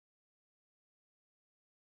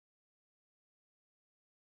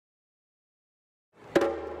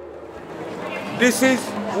This is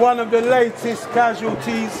one of the latest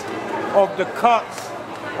casualties of the cuts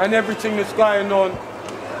and everything that's going on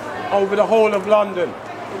over the whole of London.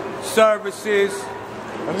 Services,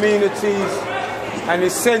 amenities, and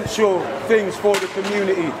essential things for the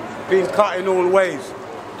community being cut in all ways.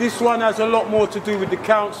 This one has a lot more to do with the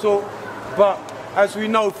council, but as we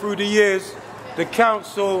know through the years, the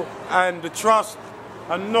council and the trust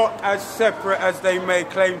are not as separate as they may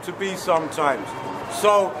claim to be sometimes.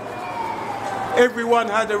 So everyone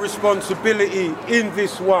had a responsibility in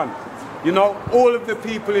this one. You know, all of the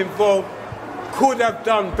people involved could have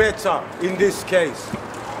done better in this case.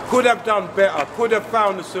 Could have done better, could have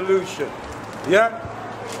found a solution. Yeah?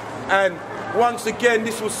 And once again,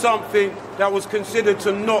 this was something that was considered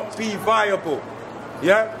to not be viable.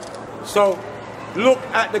 Yeah? So look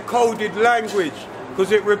at the coded language,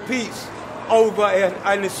 because it repeats over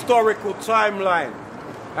an historical timeline.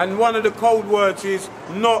 And one of the code words is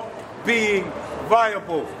not being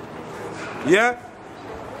viable. Yeah?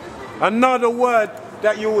 Another word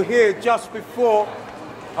that you will hear just before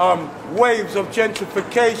waves of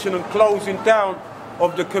gentrification and closing down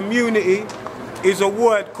of the community is a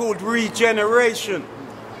word called regeneration.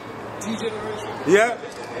 Regeneration? Yeah?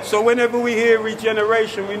 So whenever we hear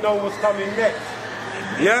regeneration, we know what's coming next.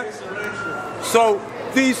 Yeah? So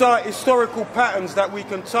these are historical patterns that we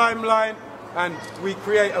can timeline, and we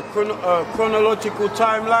create a chronological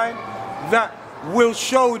timeline that will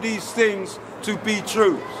show these things to be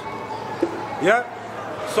truths. Yeah?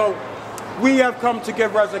 So we have come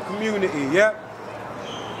together as a community, yeah?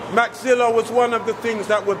 Maxilla was one of the things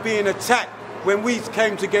that were being attacked when we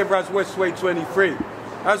came together as Westway 23,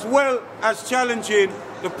 as well as challenging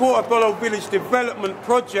the Portobello Village Development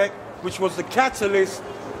Project, which was the catalyst.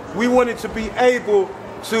 We wanted to be able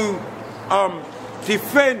to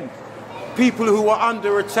defend people who were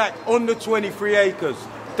under attack on the 23 acres.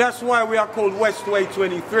 That's why we are called Westway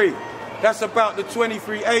 23. That's about the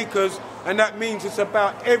 23 acres, and that means it's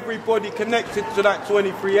about everybody connected to that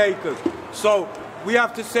 23 acres. So we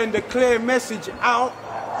have to send a clear message out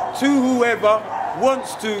to whoever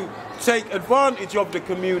wants to take advantage of the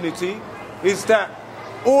community, is that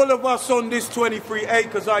all of us on this 23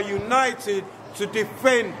 acres are united to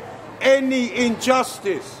defend any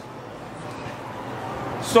injustice.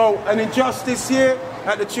 So an injustice here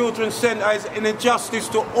at the Children's Centre is an injustice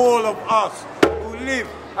to all of us who live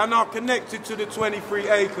and are connected to the 23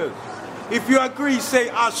 acres. If you agree, say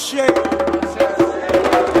Ashe.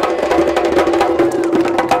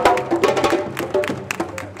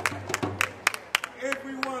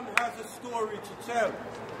 Everyone has a story to tell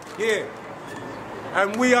here.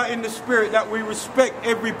 And we are in the spirit that we respect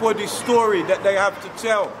everybody's story that they have to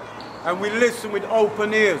tell. And we listen with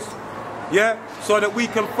open ears. Yeah? So that we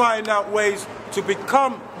can find out ways to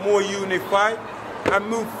become more unified and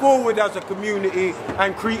move forward as a community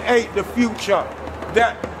and create the future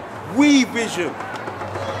that we vision.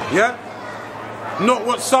 Yeah? Not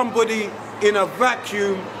what somebody in a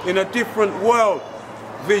vacuum, in a different world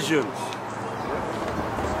visions.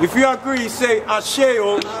 If you agree, say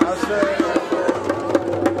Asheo.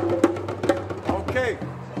 Okay,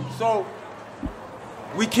 so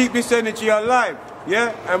we keep this energy alive,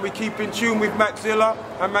 yeah? And we keep in tune with Maxilla,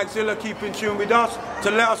 and Maxilla keep in tune with us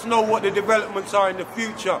to let us know what the developments are in the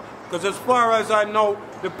future. Because as far as I know,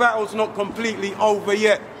 the battle's not completely over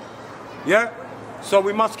yet. Yeah? So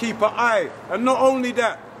we must keep an eye. And not only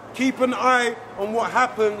that, keep an eye on what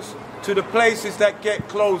happens to the places that get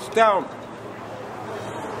closed down.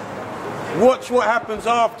 Watch what happens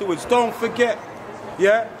afterwards. Don't forget.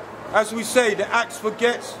 Yeah? As we say, the axe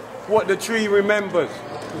forgets what the tree remembers.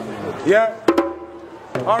 Yeah?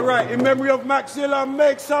 Alright, in memory of Maxilla,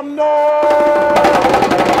 make some noise!